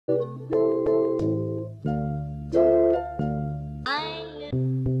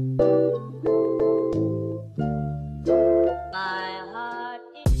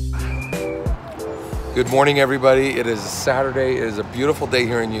Good morning, everybody. It is Saturday. It is a beautiful day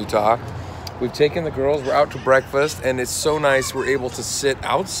here in Utah. We've taken the girls. We're out to breakfast, and it's so nice. We're able to sit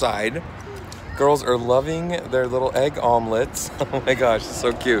outside. Girls are loving their little egg omelets. Oh my gosh, it's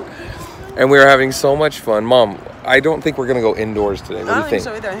so cute. And we're having so much fun. Mom, I don't think we're going to go indoors today. What do you think? I don't think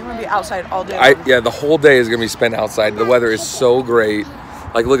so either. I think we're going to be outside all day long. Yeah, the whole day is going to be spent outside. The weather is so great.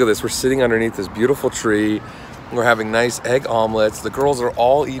 Like, look at this. We're sitting underneath this beautiful tree. We're having nice egg omelets. The girls are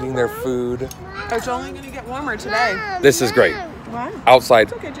all eating their food. It's only going to get warmer today. This is great. What?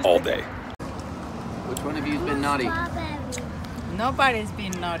 Outside Okay, all day. Which one of you has been naughty? Nobody's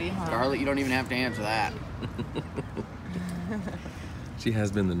been naughty, huh? Scarlett, you don't even have to answer that. She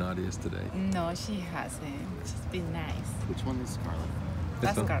has been the naughtiest today. No, she hasn't. She's been nice. Which one is Scarlett?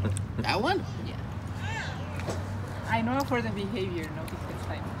 That's Gardner. That one? Yeah. I know for the behavior, not because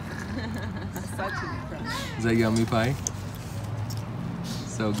I'm such a difference. Is that yummy pie?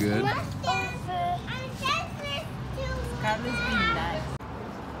 So good. Scarlett's been nice.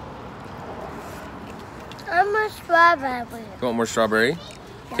 I'm a strawberry. You want more strawberry?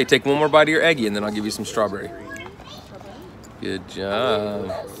 Okay, take one more bite of your eggie and then I'll give you some strawberry. Good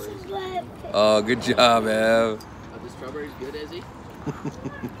job. Oh, good job, Ev. Are the strawberries good, Izzy? Ooh,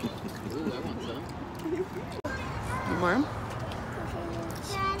 I want some. More?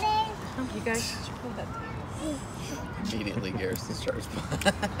 You guys should pull that thing. Immediately, Garrison starts.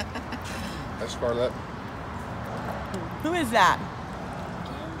 That's Scarlett. Who is that?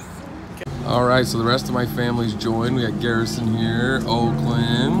 All right, so the rest of my family's joined. We got Garrison here,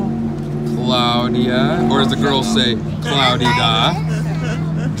 Oakland, Claudia, or as the girls say, Claudida,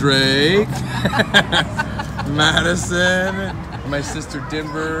 Drake, Madison, my sister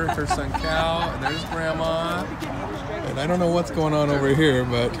Denver, her son Cal, and there's Grandma. And I don't know what's going on over here,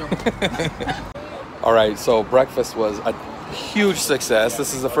 but... All right, so breakfast was a huge success.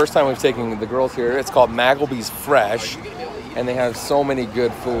 This is the first time we've taken the girls here. It's called Maggleby's Fresh, and they have so many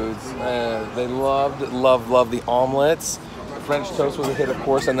good foods. They loved the omelets. French toast was a hit, of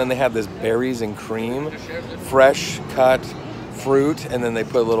course, and then they had this berries and cream, fresh cut fruit, and then they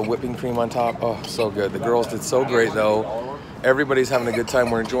put a little whipping cream on top. Oh, so good. The girls did so great, though. Everybody's having a good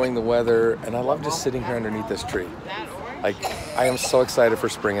time. We're enjoying the weather, and I love just sitting here underneath this tree. Like, I am so excited for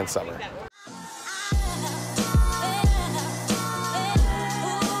spring and summer.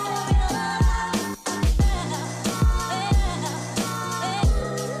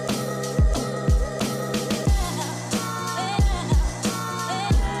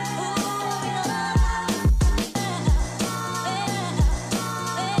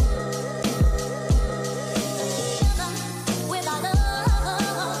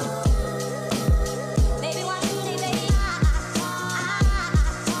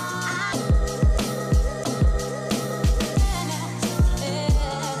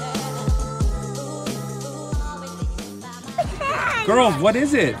 Girls, what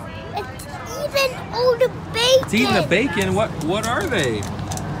is it? It's eating all the bacon. It's eating the bacon. What are they?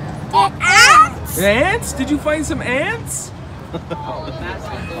 The ants. Ants? Did you find some ants?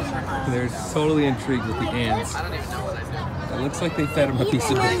 They're totally intrigued with the ants. It looks like they fed them a piece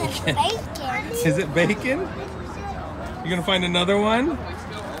of bacon. Is it bacon? You're gonna find another one?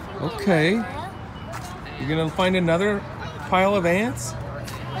 Okay. You're gonna find another pile of ants?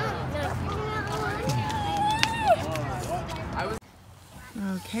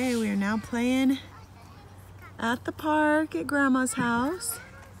 Okay, we are now playing at the park at Grandma's house.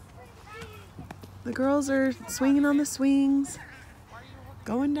 The girls are swinging on the swings,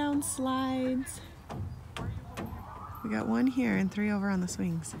 going down slides. We got one here and 3 over on the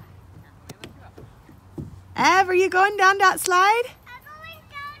swings. Ev, are you going down that slide?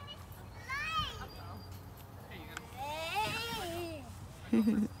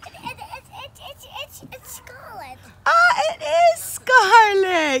 It's Scarlett. Ah, it is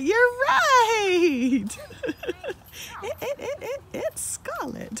Scarlett. You're right. It's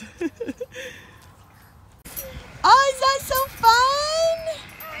Scarlett. Oh, is that so fun?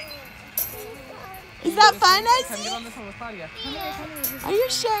 Is that fun, Ezzy? Are you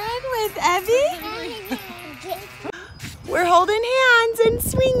sharing with Evie? We're holding hands and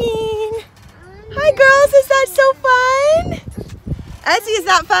swinging. Hi, girls. Is that so fun? Ezzy, is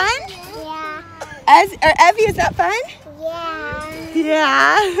that fun? Yeah. Evie, is that fun? Yeah.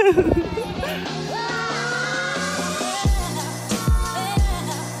 Yeah.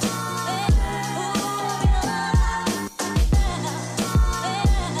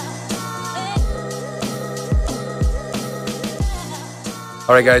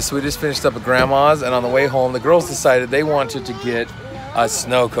 All right, guys, so we just finished up at Grandma's, and on the way home, the girls decided they wanted to get a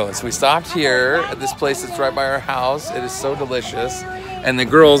snow cone. So we stopped here at this place that's right by our house. It is so delicious. And the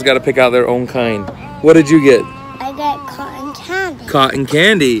girls got to pick out their own kind. What did you get? I got cotton candy. Cotton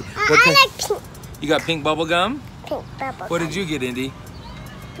candy. I like pink, You got pink bubble gum? pink bubble. What did you get, Indy?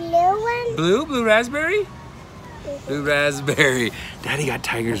 Blue one. Blue raspberry? Blue raspberry. Daddy got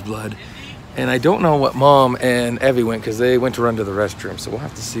tiger's blood. And I don't know what Mom and Evie went because they went to run to the restroom. So we'll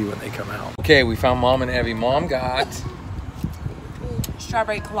have to see when they come out. Okay, we found Mom and Evie. Mom got...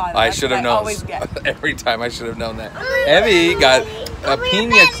 Strawberry colada. I should have known. Always get. Every time I should have known that. Evie got a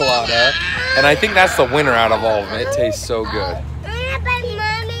pina colada. And I think that's the winner out of all of them. It tastes so good.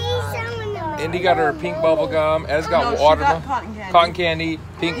 Indy got her pink bubble gum. Ez got watermelon, cotton candy,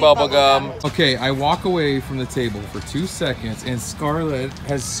 pink bubble gum. Okay, I walk away from the table for 2 seconds and Scarlett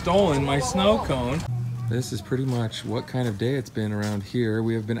has stolen my snow cone. This is pretty much what kind of day it's been around here.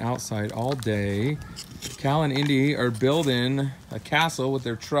 We have been outside all day. Cal and Indy are building a castle with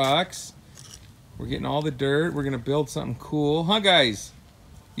their trucks. We're getting all the dirt. We're gonna build something cool. Huh, guys?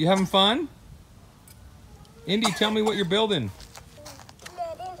 You having fun? Indy, tell me what you're building.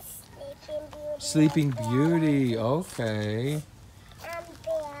 Sleeping Beauty, okay.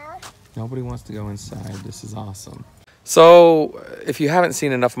 Nobody wants to go inside. This is awesome. So, if you haven't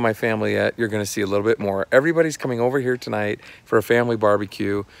seen enough of my family yet, you're going to see a little bit more. Everybody's coming over here tonight for a family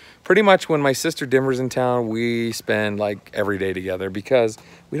barbecue. Pretty much when my sister Denver's in town, we spend like every day together because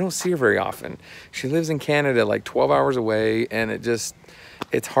we don't see her very often. She lives in Canada like 12 hours away, and it's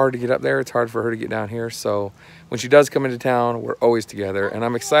hard to get up there. It's hard for her to get down here. So, when she does come into town, we're always together. And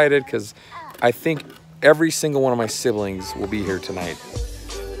I'm excited because I think every single one of my siblings will be here tonight.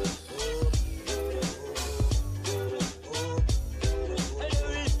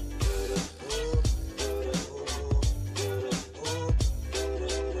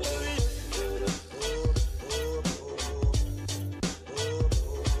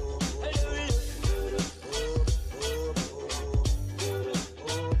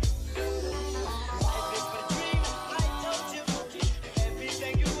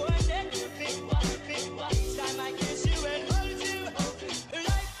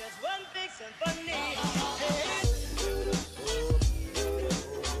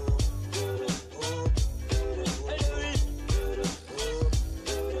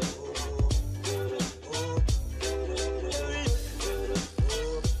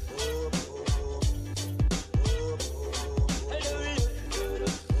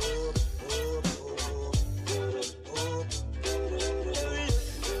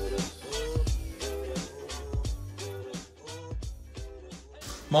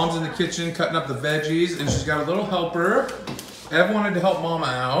 Mom's in the kitchen cutting up the veggies, and she's got a little helper. Ev wanted to help Mama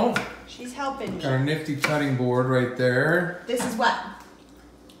out. She's helping me. Got our nifty cutting board right there. This is what?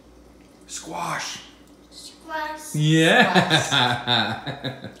 Squash. Squash.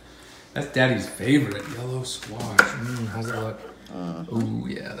 Yeah. That's Daddy's favorite, yellow squash. How's it look? Ooh,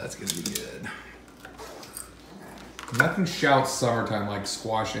 yeah, that's gonna be good. Nothing shouts summertime like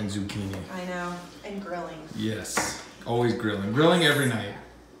squash and zucchini. I know, and grilling. Yes, always grilling. Grilling every night.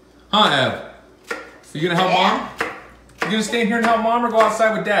 Huh, Ev? You gonna help Mom? You gonna stay in here and help Mom or go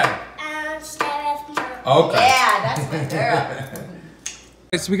outside with Dad? Stay with Mom. Okay. Yeah, that's my girl.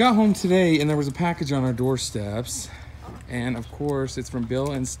 So we got home today and there was a package on our doorsteps. And of course, it's from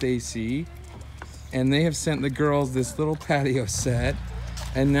Bill and Stacy. And they have sent the girls this little patio set.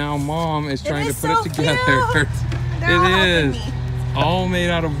 And now Mom is trying to put it together. It is all made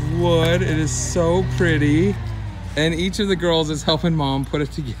out of wood. It is so pretty. And each of the girls is helping Mom put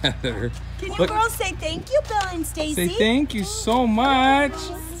it together. Can you girls say thank you, Bill and Stacy? Say thank you so much.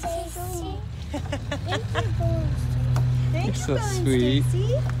 Thank You're so you, Bill and sweet.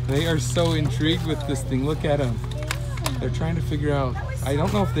 Stacy. They are so intrigued with this thing. Look at them. They're trying to figure out, I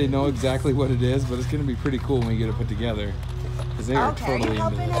don't know if they know exactly what it is, but it's going to be pretty cool when we get it put together. Because they are totally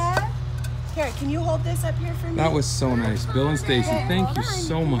into this. Here, can you hold this up here for me? That was so nice. Bill and Stacy, thank you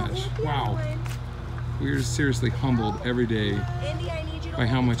so much. Wow. We are seriously humbled every day by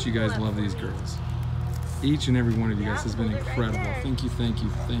how much you guys love these girls. Each and every one of you guys has been incredible. Thank you, thank you,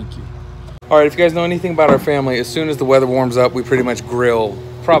 thank you. All right, if you guys know anything about our family, as soon as the weather warms up, we pretty much grill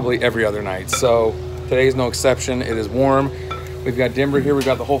probably every other night. So today is no exception. It is warm. We've got Denver here. We've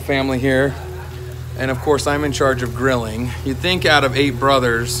got the whole family here. And of course, I'm in charge of grilling. You'd think out of 8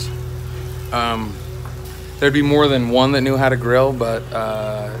 brothers, there'd be more than one that knew how to grill, but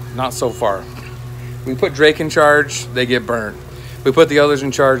not so far. We put Drake in charge, they get burnt. We put the others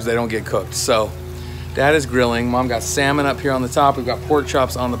in charge, they don't get cooked. So Dad is grilling. Mom got salmon up here on the top. We've got pork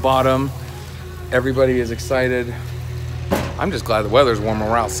chops on the bottom. Everybody is excited. I'm just glad the weather's warmer.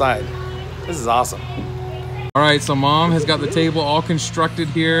 We're outside. This is awesome. All right, so Mom has got the table all constructed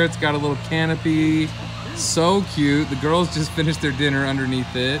here. It's got a little canopy. So cute. The girls just finished their dinner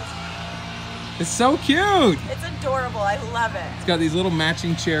underneath it. It's so cute. It's adorable. I love it. It's got these little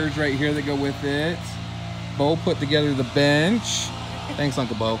matching chairs right here that go with it. Bo put together the bench. Thanks,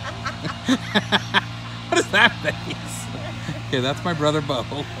 Uncle Bo. What is that face? Okay, that's my brother Bo.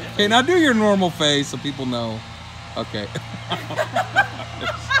 Okay, now do your normal face so people know. Okay.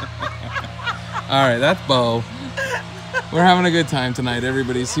 All right, that's Bo. We're having a good time tonight.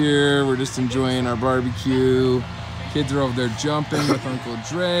 Everybody's here. We're just enjoying our barbecue. Kids are over there jumping with Uncle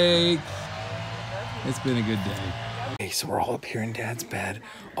Drake. It's been a good day. Okay, so we're all up here in Dad's bed.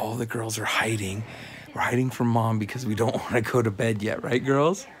 All the girls are hiding. We're hiding from Mom because we don't want to go to bed yet, right,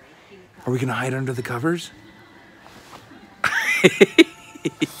 girls? Are we gonna hide under the covers?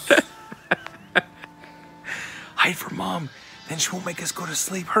 Hide from Mom. Then she won't make us go to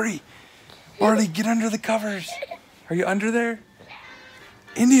sleep. Hurry. Barley, get under the covers. Are you under there?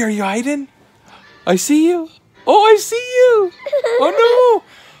 Indy, are you hiding? I see you. Oh, I see you. Oh, no.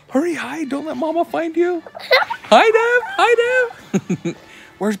 Hurry, hide. Don't let Mama find you. Hide him. Hide him.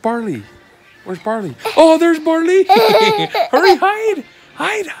 Where's Barley? Where's Barley? Oh, there's Barley. Hurry, hide.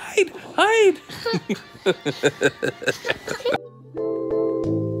 Hide, hide, hide.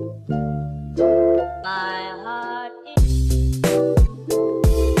 My heart